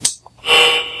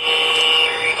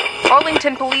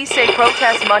Wilmington police say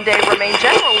protests Monday remained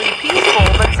generally peaceful,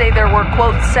 but say there were,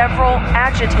 quote, several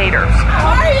agitators.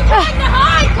 Why are you trying to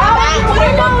hide? Come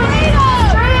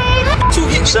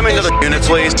on, Send me another unit,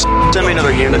 please. Send me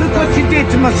another unit. Look what you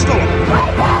did to my store.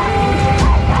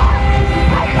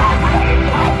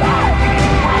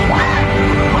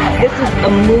 This is a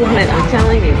movement, I'm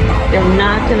telling you. They're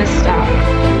not going to stop.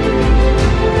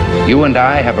 You and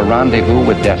I have a rendezvous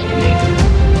with destiny.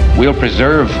 We'll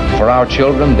preserve for our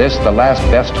children this, the last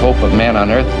best hope of man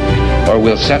on earth, or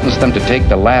we'll sentence them to take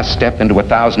the last step into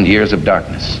 1,000 years of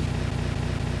darkness.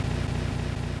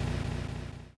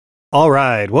 All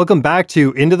right, welcome back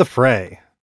to Into the Fray.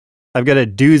 I've got a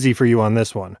doozy for you on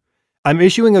this one. I'm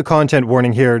issuing a content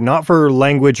warning here, not for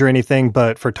language or anything,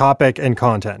 but for topic and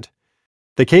content.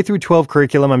 The K-12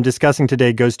 curriculum I'm discussing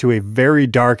today goes to a very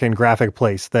dark and graphic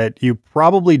place that you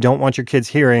probably don't want your kids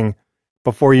hearing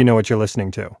before you know what you're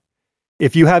listening to.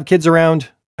 If you have kids around,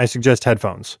 I suggest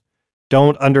headphones.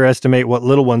 Don't underestimate what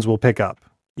little ones will pick up,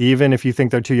 even if you think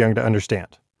they're too young to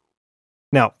understand.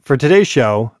 Now, for today's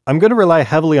show, I'm going to rely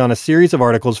heavily on a series of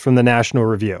articles from the National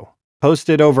Review,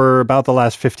 posted over about the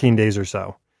last 15 days or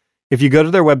so. If you go to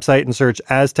their website and search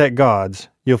Aztec Gods,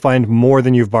 you'll find more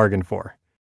than you've bargained for.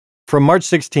 From March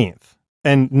 16th,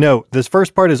 and note, this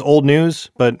first part is old news,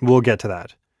 but we'll get to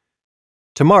that.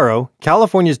 Tomorrow,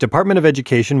 California's Department of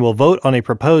Education will vote on a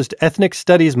proposed ethnic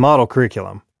studies model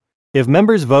curriculum. If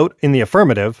members vote in the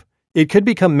affirmative, it could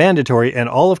become mandatory in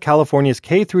all of California's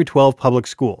K-12 public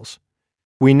schools.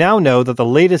 We now know that the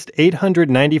latest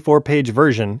 894-page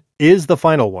version is the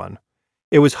final one.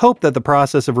 It was hoped that the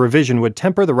process of revision would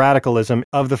temper the radicalism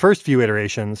of the first few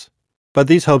iterations, but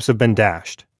these hopes have been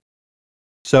dashed.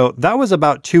 So that was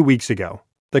about 2 weeks ago.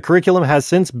 The curriculum has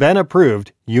since been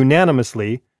approved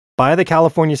unanimously by the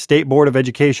California State Board of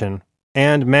Education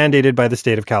and mandated by the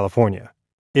state of California.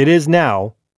 It is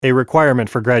now a requirement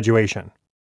for graduation.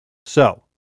 So,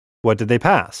 what did they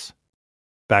pass?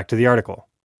 Back to the article.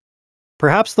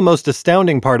 Perhaps the most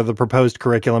astounding part of the proposed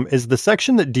curriculum is the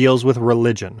section that deals with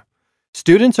religion.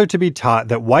 Students are to be taught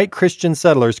that white Christian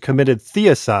settlers committed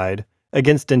theocide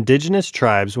against indigenous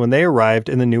tribes when they arrived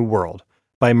in the New World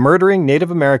by murdering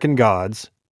Native American gods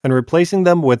and replacing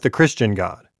them with the Christian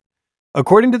God.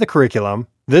 According to the curriculum,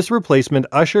 this replacement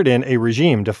ushered in a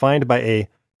regime defined by a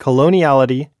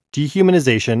coloniality,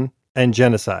 dehumanization, and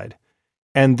genocide,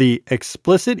 and the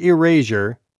explicit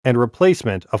erasure and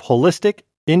replacement of holistic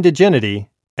indigeneity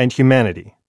and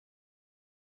humanity.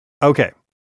 Okay,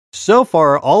 so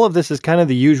far all of this is kind of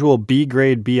the usual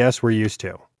B-grade BS we're used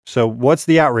to. So what's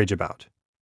the outrage about?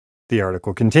 The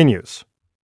article continues.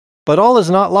 But all is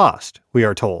not lost, we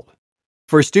are told.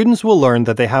 For students will learn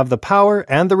that they have the power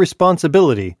and the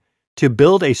responsibility to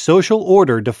build a social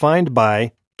order defined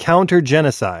by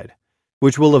counter-genocide,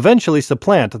 which will eventually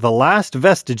supplant the last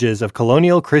vestiges of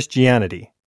colonial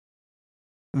Christianity.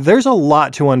 There's a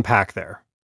lot to unpack there.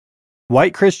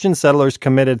 White Christian settlers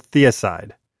committed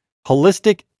theocide,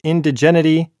 holistic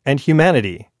indigeneity and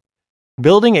humanity,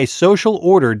 building a social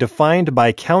order defined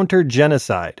by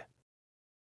counter-genocide.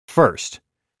 First,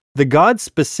 the gods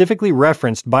specifically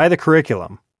referenced by the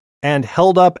curriculum and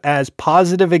held up as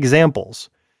positive examples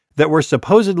that were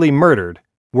supposedly murdered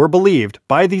were believed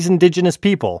by these indigenous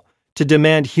people to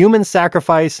demand human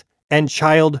sacrifice and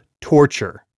child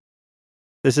torture.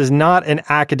 This is not an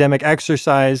academic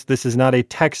exercise. This is not a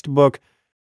textbook.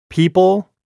 People,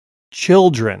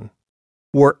 children,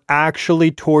 were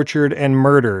actually tortured and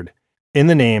murdered in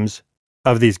the names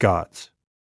of these gods.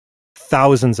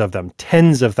 Thousands of them,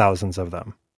 tens of thousands of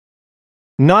them.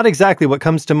 Not exactly what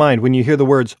comes to mind when you hear the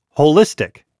words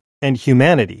holistic and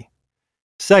humanity.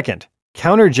 Second,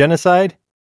 counter-genocide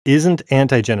isn't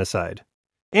anti-genocide.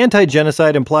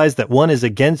 Anti-genocide implies that one is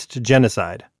against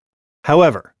genocide.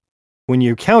 However, when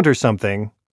you counter something,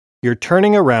 you're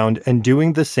turning around and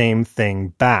doing the same thing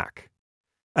back.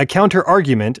 A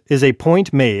counter-argument is a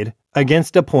point made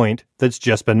against a point that's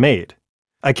just been made.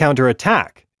 A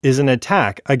counter-attack is an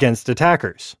attack against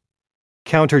attackers.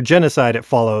 Counter-genocide, it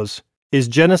follows, is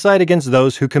genocide against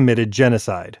those who committed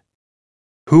genocide.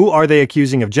 Who are they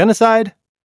accusing of genocide?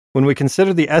 When we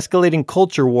consider the escalating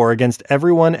culture war against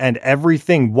everyone and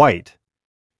everything white,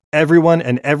 everyone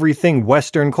and everything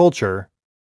Western culture,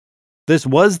 this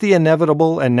was the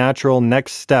inevitable and natural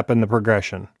next step in the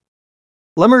progression.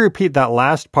 Let me repeat that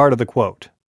last part of the quote.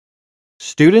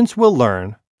 Students will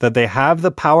learn that they have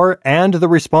the power and the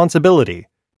responsibility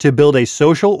to build a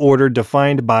social order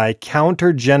defined by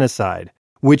counter-genocide,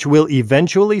 which will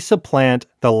eventually supplant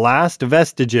the last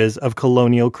vestiges of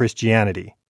colonial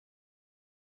Christianity.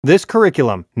 This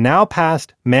curriculum, now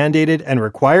passed, mandated, and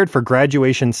required for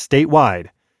graduation statewide,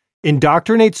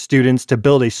 indoctrinates students to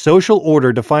build a social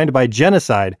order defined by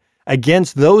genocide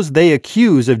against those they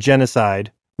accuse of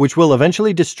genocide, which will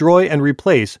eventually destroy and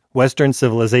replace Western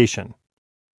civilization.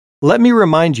 Let me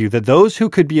remind you that those who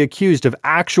could be accused of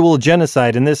actual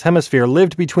genocide in this hemisphere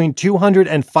lived between 200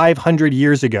 and 500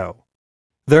 years ago.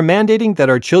 They're mandating that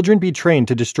our children be trained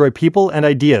to destroy people and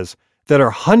ideas that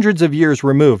are hundreds of years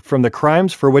removed from the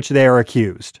crimes for which they are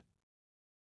accused.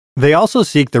 They also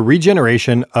seek the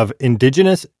regeneration of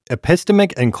indigenous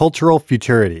epistemic and cultural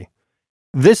futurity.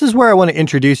 This is where I want to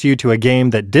introduce you to a game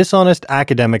that dishonest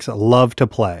academics love to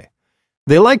play.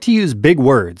 They like to use big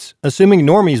words, assuming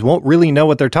normies won't really know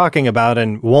what they're talking about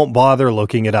and won't bother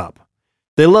looking it up.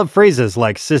 They love phrases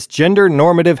like cisgender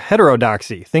normative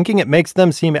heterodoxy, thinking it makes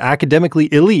them seem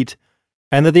academically elite,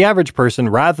 and that the average person,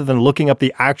 rather than looking up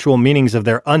the actual meanings of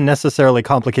their unnecessarily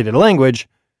complicated language,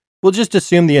 will just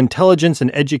assume the intelligence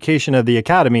and education of the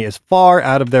academy is far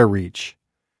out of their reach.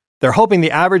 They're hoping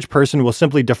the average person will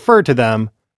simply defer to them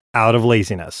out of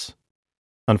laziness.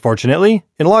 Unfortunately,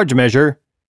 in large measure,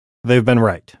 they've been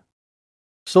right.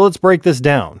 So let's break this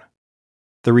down.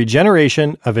 The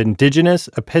regeneration of indigenous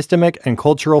epistemic and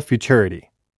cultural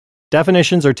futurity.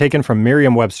 Definitions are taken from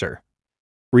Merriam-Webster.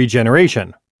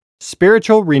 Regeneration,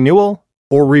 spiritual renewal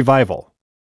or revival.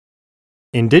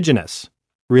 Indigenous,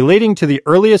 relating to the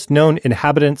earliest known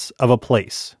inhabitants of a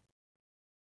place.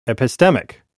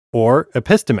 Epistemic, or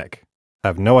epistemic, I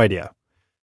have no idea.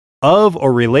 Of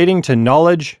or relating to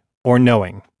knowledge or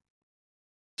knowing.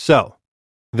 So,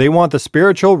 they want the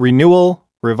spiritual renewal,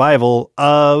 revival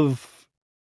of,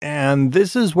 and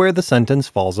this is where the sentence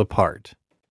falls apart.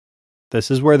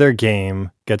 This is where their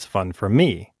game gets fun for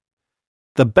me.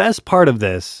 The best part of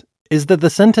this is that the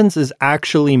sentence is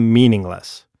actually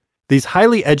meaningless. These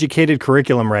highly educated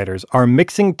curriculum writers are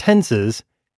mixing tenses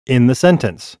in the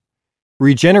sentence.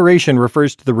 Regeneration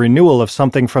refers to the renewal of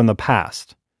something from the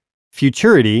past.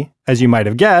 Futurity, as you might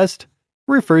have guessed,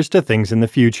 refers to things in the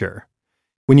future.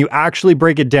 When you actually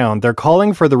break it down, they're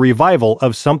calling for the revival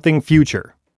of something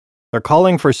future. They're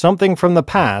calling for something from the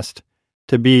past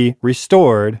to be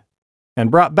restored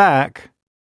and brought back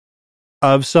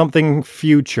of something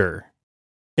future.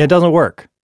 It doesn't work.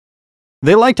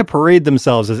 They like to parade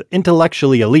themselves as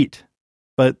intellectually elite,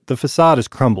 but the facade is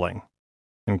crumbling,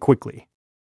 and quickly.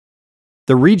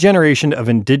 The regeneration of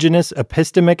indigenous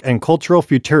epistemic and cultural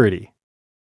futurity.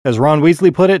 As Ron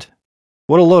Weasley put it,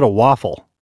 what a load of waffle.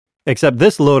 Except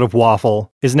this load of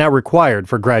waffle is now required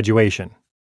for graduation.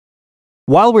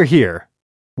 While we're here,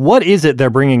 what is it they're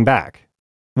bringing back?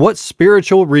 What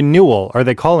spiritual renewal are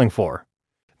they calling for?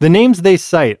 The names they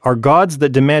cite are gods that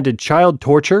demanded child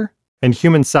torture and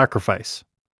human sacrifice.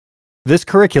 This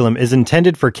curriculum is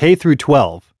intended for K through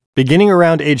 12, beginning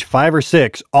around age 5 or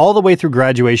 6, all the way through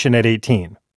graduation at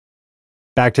 18.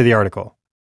 Back to the article.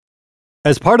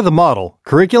 As part of the model,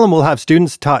 curriculum will have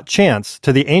students taught chants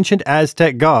to the ancient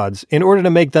Aztec gods in order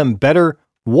to make them better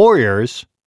warriors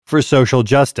for social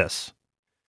justice.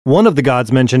 One of the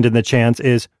gods mentioned in the chants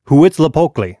is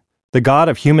Huitzilopochtli, the god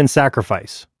of human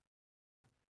sacrifice.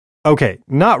 Okay,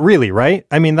 not really, right?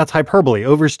 I mean, that's hyperbole,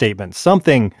 overstatement,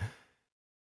 something.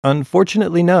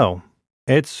 Unfortunately, no.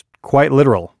 It's quite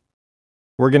literal.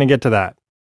 We're going to get to that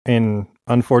in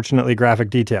unfortunately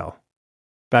graphic detail.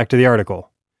 Back to the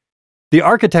article. The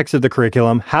architects of the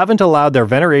curriculum haven't allowed their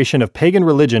veneration of pagan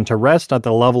religion to rest at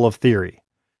the level of theory.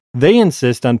 They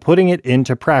insist on putting it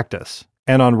into practice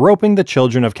and on roping the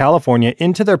children of California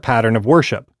into their pattern of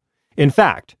worship. In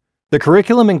fact, the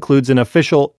curriculum includes an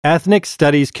official ethnic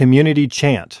studies community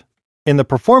chant, in the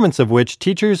performance of which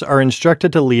teachers are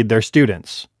instructed to lead their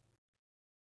students.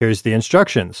 Here's the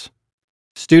instructions.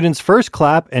 Students first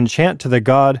clap and chant to the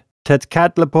god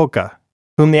Tezcatlipoca,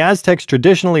 whom the Aztecs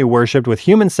traditionally worshipped with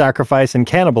human sacrifice and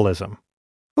cannibalism.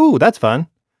 Ooh, that's fun.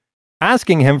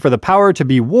 Asking him for the power to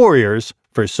be warriors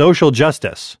for social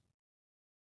justice.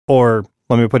 Or,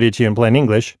 let me put it to you in plain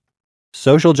English,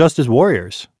 social justice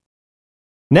warriors.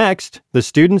 Next, the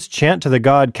students chant to the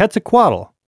god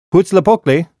Quetzalcoatl,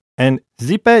 Huitzilopochtli, and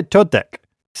Zipe Totec,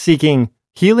 seeking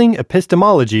healing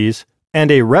epistemologies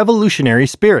and a revolutionary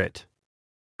spirit.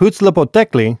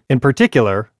 Huitzilopochtli, in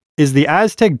particular, is the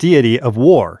Aztec deity of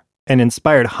war and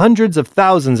inspired hundreds of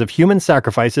thousands of human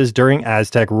sacrifices during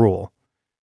Aztec rule.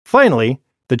 Finally,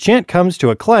 the chant comes to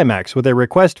a climax with a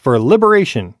request for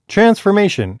liberation,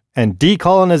 transformation, and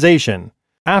decolonization,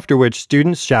 after which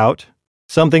students shout,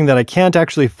 something that I can't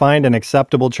actually find an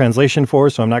acceptable translation for,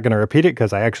 so I'm not going to repeat it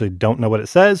because I actually don't know what it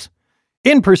says,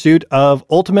 in pursuit of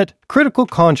ultimate critical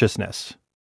consciousness.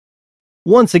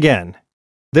 Once again,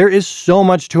 there is so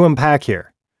much to unpack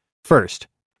here. First,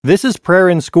 this is prayer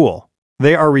in school.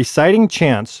 They are reciting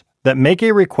chants that make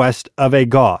a request of a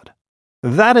god.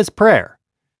 That is prayer.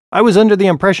 I was under the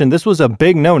impression this was a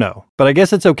big no-no, but I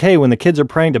guess it's okay when the kids are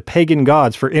praying to pagan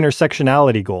gods for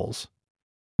intersectionality goals.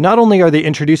 Not only are they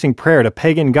introducing prayer to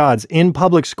pagan gods in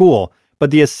public school, but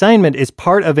the assignment is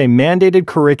part of a mandated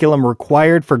curriculum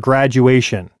required for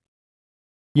graduation.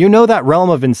 You know that realm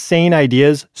of insane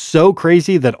ideas, so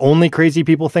crazy that only crazy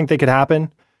people think they could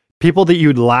happen? People that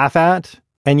you'd laugh at,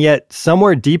 and yet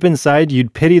somewhere deep inside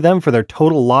you'd pity them for their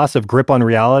total loss of grip on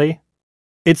reality?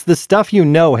 It's the stuff you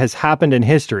know has happened in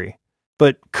history,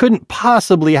 but couldn't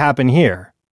possibly happen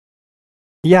here.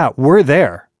 Yeah, we're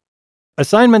there.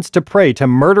 Assignments to pray to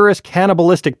murderous,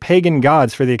 cannibalistic pagan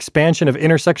gods for the expansion of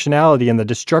intersectionality and the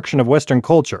destruction of Western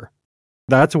culture.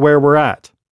 That's where we're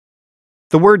at.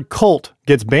 The word cult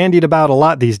gets bandied about a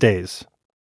lot these days,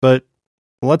 but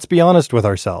let's be honest with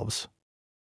ourselves.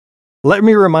 Let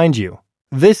me remind you,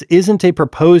 this isn't a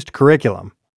proposed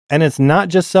curriculum, and it's not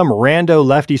just some rando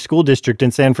lefty school district in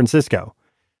San Francisco.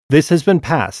 This has been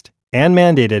passed and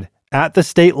mandated at the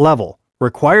state level,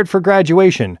 required for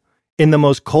graduation, in the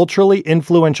most culturally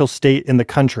influential state in the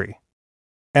country.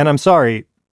 And I'm sorry,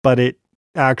 but it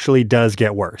actually does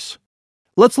get worse.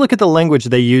 Let's look at the language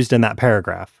they used in that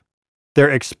paragraph. Their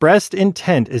expressed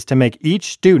intent is to make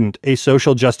each student a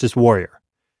social justice warrior.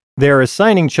 They are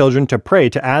assigning children to pray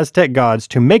to Aztec gods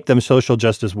to make them social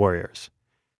justice warriors.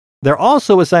 They're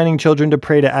also assigning children to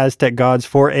pray to Aztec gods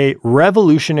for a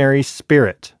revolutionary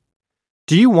spirit.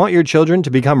 Do you want your children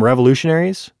to become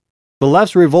revolutionaries? The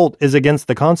left's revolt is against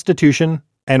the Constitution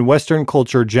and Western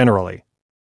culture generally.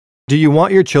 Do you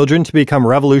want your children to become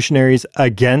revolutionaries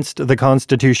against the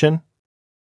Constitution?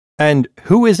 And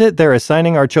who is it they're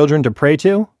assigning our children to pray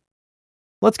to?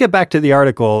 Let's get back to the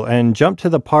article and jump to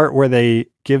the part where they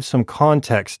give some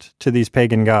context to these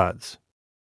pagan gods.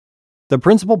 The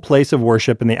principal place of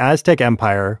worship in the Aztec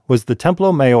Empire was the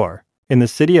Templo Mayor in the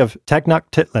city of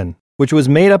Tenochtitlan, which was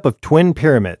made up of twin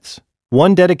pyramids,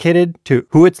 one dedicated to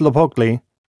Huitzilopochtli,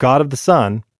 god of the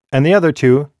sun, and the other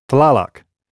to Tlaloc,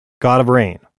 god of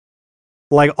rain.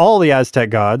 Like all the Aztec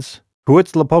gods,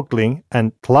 Huitzilopochtli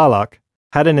and Tlaloc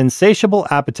had an insatiable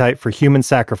appetite for human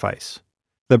sacrifice.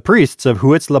 The priests of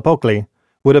Huitzilopochtli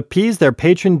would appease their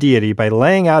patron deity by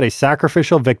laying out a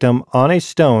sacrificial victim on a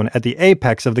stone at the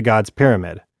apex of the god's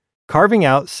pyramid, carving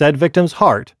out said victim's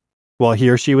heart while he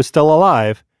or she was still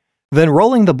alive, then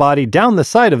rolling the body down the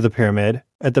side of the pyramid,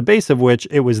 at the base of which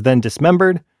it was then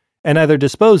dismembered and either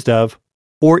disposed of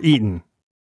or eaten.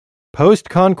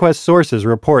 Post-conquest sources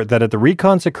report that at the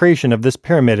reconsecration of this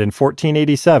pyramid in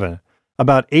 1487,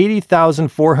 about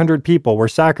 80,400 people were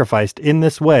sacrificed in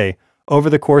this way over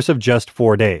the course of just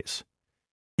 4 days.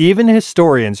 Even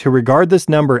historians who regard this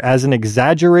number as an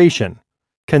exaggeration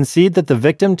concede that the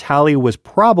victim tally was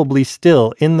probably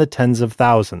still in the tens of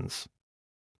thousands.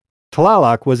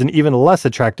 Tlaloc was an even less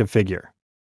attractive figure.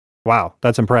 Wow,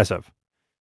 that's impressive.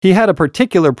 He had a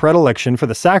particular predilection for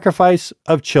the sacrifice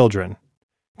of children.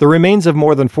 The remains of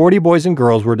more than 40 boys and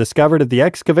girls were discovered at the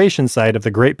excavation site of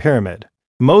the Great Pyramid,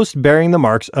 most bearing the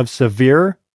marks of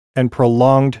severe and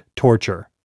prolonged torture.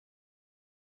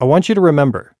 I want you to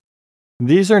remember,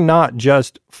 these are not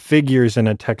just figures in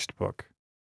a textbook.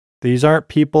 These aren't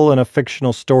people in a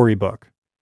fictional storybook.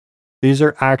 These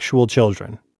are actual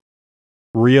children.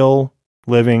 Real,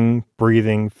 living,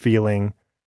 breathing, feeling,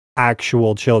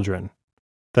 actual children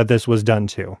that this was done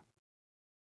to.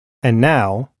 And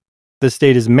now, the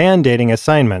state is mandating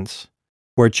assignments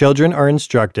where children are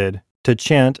instructed to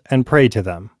chant and pray to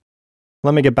them.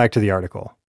 Let me get back to the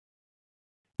article.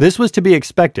 This was to be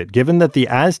expected, given that the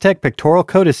Aztec pictorial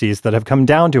codices that have come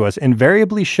down to us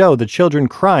invariably show the children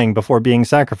crying before being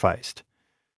sacrificed.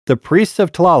 The priests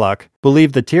of Tlaloc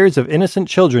believed the tears of innocent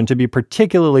children to be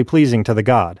particularly pleasing to the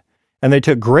god, and they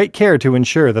took great care to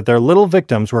ensure that their little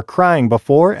victims were crying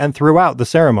before and throughout the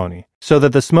ceremony, so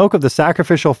that the smoke of the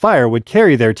sacrificial fire would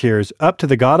carry their tears up to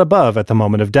the god above at the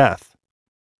moment of death.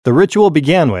 The ritual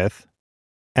began with,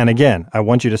 and again, I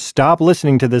want you to stop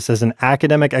listening to this as an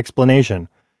academic explanation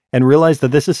and realize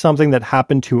that this is something that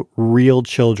happened to real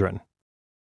children.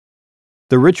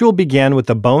 The ritual began with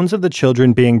the bones of the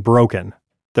children being broken,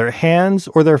 their hands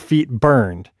or their feet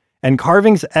burned, and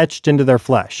carvings etched into their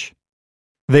flesh.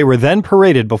 They were then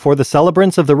paraded before the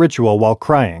celebrants of the ritual while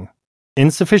crying.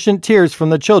 Insufficient tears from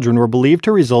the children were believed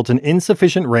to result in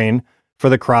insufficient rain for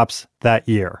the crops that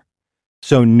year.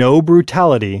 So no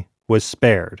brutality was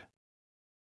spared.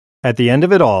 At the end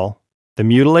of it all, the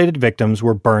mutilated victims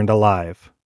were burned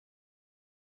alive.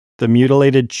 The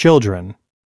mutilated children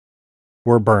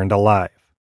were burned alive.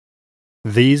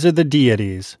 These are the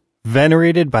deities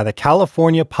venerated by the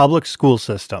California public school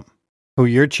system, who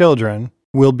your children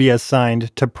will be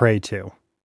assigned to pray to.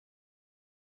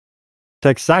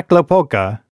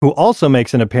 Texactlapoca, who also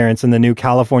makes an appearance in the new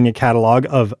California catalog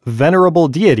of venerable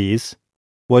deities,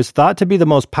 was thought to be the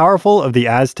most powerful of the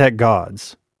Aztec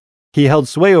gods. He held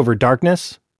sway over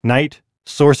darkness, night,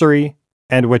 sorcery,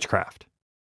 and witchcraft.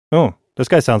 Oh, this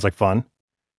guy sounds like fun.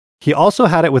 He also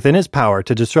had it within his power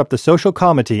to disrupt the social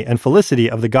comity and felicity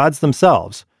of the gods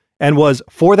themselves, and was,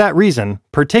 for that reason,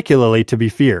 particularly to be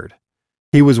feared.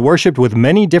 He was worshipped with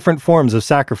many different forms of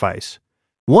sacrifice.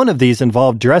 One of these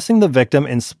involved dressing the victim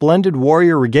in splendid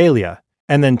warrior regalia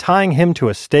and then tying him to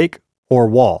a stake or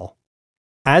wall.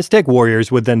 Aztec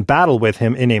warriors would then battle with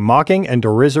him in a mocking and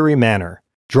derisory manner,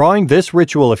 drawing this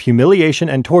ritual of humiliation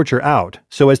and torture out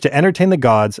so as to entertain the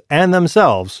gods and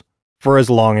themselves for as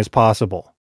long as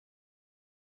possible.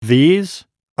 These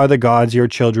are the gods your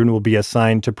children will be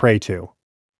assigned to pray to.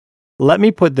 Let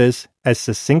me put this as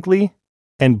succinctly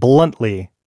and bluntly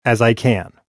as I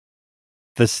can.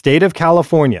 The state of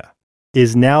California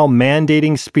is now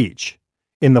mandating speech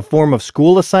in the form of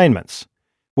school assignments,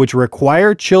 which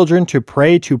require children to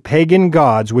pray to pagan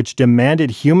gods which demanded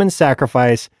human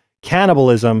sacrifice,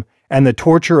 cannibalism, and the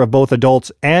torture of both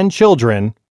adults and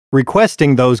children,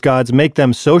 requesting those gods make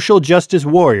them social justice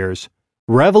warriors,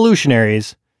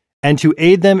 revolutionaries, and to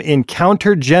aid them in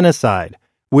counter-genocide,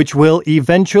 which will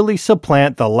eventually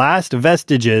supplant the last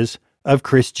vestiges of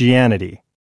Christianity,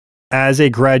 as a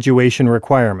graduation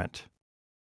requirement.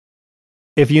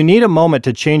 If you need a moment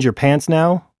to change your pants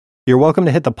now, you're welcome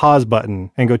to hit the pause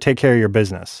button and go take care of your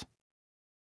business.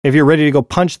 If you're ready to go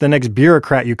punch the next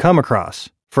bureaucrat you come across,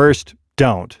 first,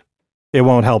 don't. It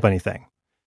won't help anything.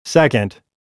 Second,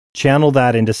 channel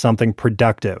that into something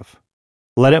productive.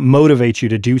 Let it motivate you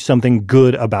to do something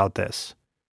good about this.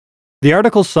 The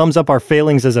article sums up our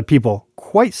failings as a people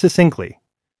quite succinctly.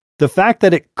 The fact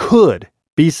that it could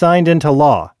be signed into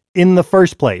law in the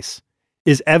first place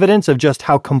is evidence of just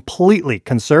how completely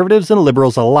conservatives and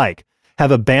liberals alike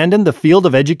have abandoned the field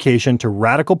of education to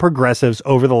radical progressives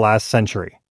over the last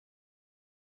century.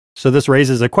 So this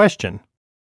raises a question.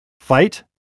 Fight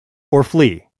or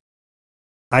flee?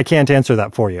 I can't answer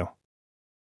that for you.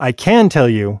 I can tell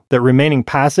you that remaining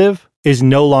passive is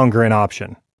no longer an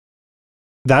option.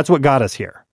 That's what got us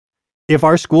here. If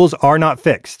our schools are not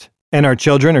fixed and our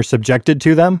children are subjected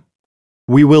to them,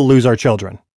 we will lose our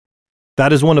children.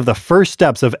 That is one of the first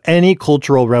steps of any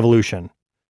cultural revolution.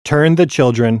 Turn the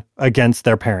children against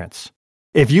their parents.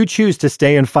 If you choose to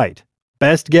stay and fight,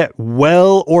 best get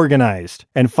well organized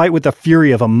and fight with the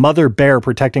fury of a mother bear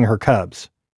protecting her cubs.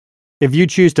 If you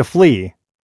choose to flee,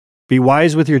 be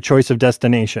wise with your choice of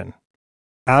destination.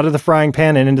 Out of the frying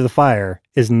pan and into the fire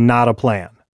is not a plan.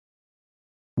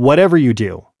 Whatever you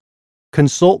do,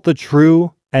 consult the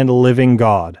true and living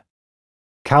God.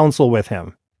 Counsel with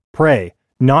Him. Pray,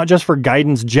 not just for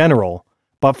guidance general,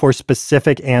 but for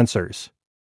specific answers.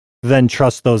 Then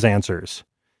trust those answers.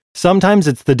 Sometimes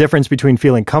it's the difference between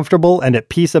feeling comfortable and at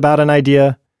peace about an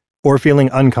idea or feeling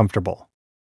uncomfortable.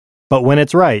 But when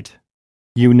it's right,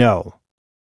 you know.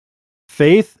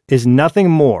 Faith is nothing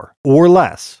more or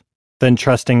less than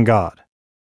trusting God.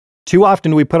 Too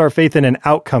often we put our faith in an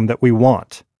outcome that we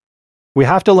want. We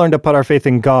have to learn to put our faith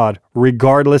in God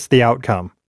regardless the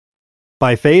outcome.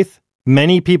 By faith,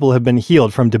 many people have been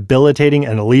healed from debilitating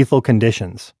and lethal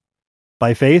conditions.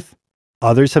 By faith,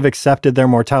 others have accepted their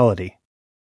mortality.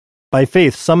 By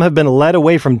faith, some have been led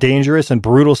away from dangerous and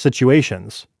brutal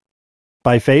situations.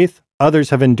 By faith,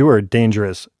 others have endured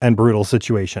dangerous and brutal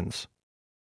situations.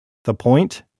 The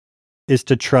point is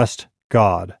to trust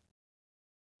God.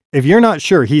 If you're not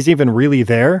sure He's even really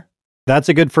there, that's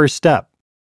a good first step.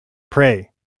 Pray,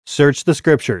 search the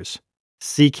scriptures,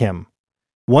 seek Him.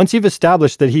 Once you've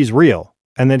established that He's real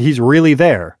and that He's really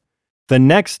there, the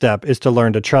next step is to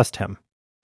learn to trust Him.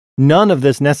 None of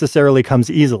this necessarily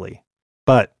comes easily,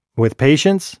 but with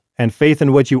patience and faith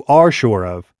in what you are sure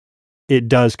of, it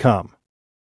does come.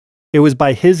 It was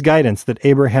by His guidance that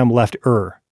Abraham left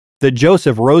Ur, that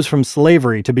Joseph rose from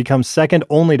slavery to become second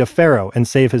only to Pharaoh and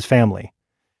save his family,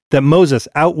 that Moses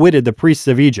outwitted the priests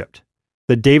of Egypt,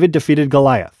 that David defeated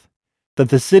Goliath, that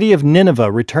the city of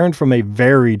Nineveh returned from a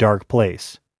very dark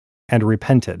place and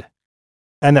repented,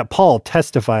 and that Paul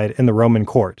testified in the Roman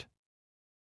court.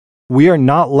 We are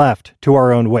not left to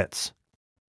our own wits.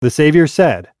 The Savior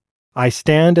said, "I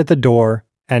stand at the door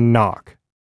and knock."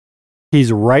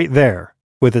 He's right there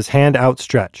with His hand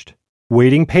outstretched,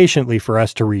 waiting patiently for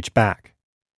us to reach back.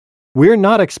 We're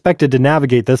not expected to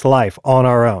navigate this life on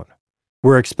our own.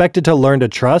 We're expected to learn to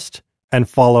trust and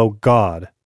follow God.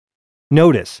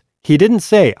 Notice, He didn't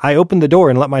say, "I opened the door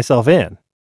and let myself in."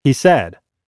 He said,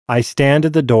 "I stand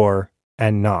at the door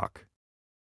and knock."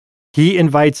 He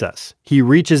invites us, He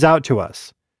reaches out to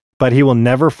us, but He will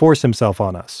never force Himself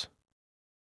on us.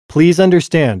 Please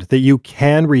understand that you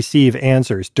can receive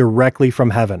answers directly from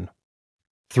heaven.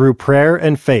 Through prayer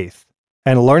and faith,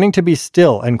 and learning to be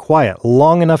still and quiet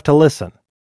long enough to listen,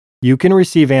 you can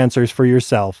receive answers for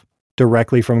yourself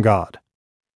directly from God.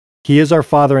 He is our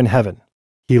Father in heaven.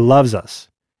 He loves us,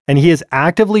 and He is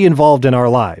actively involved in our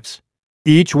lives,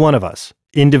 each one of us,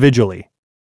 individually.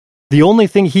 The only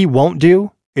thing He won't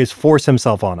do is force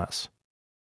Himself on us.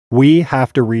 We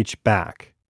have to reach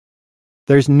back.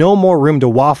 There's no more room to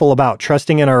waffle about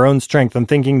trusting in our own strength and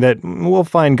thinking that we'll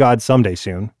find God someday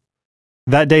soon.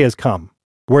 That day has come.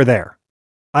 We're there.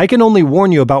 I can only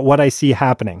warn you about what I see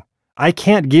happening. I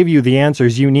can't give you the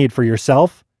answers you need for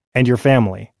yourself and your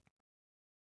family.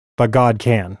 But God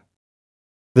can.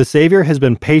 The Savior has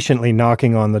been patiently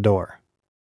knocking on the door.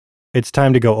 It's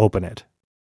time to go open it.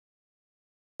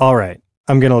 All right,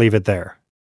 I'm going to leave it there.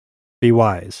 Be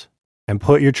wise and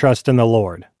put your trust in the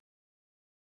Lord.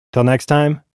 Till next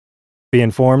time, be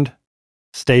informed,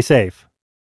 stay safe,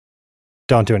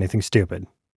 don't do anything stupid.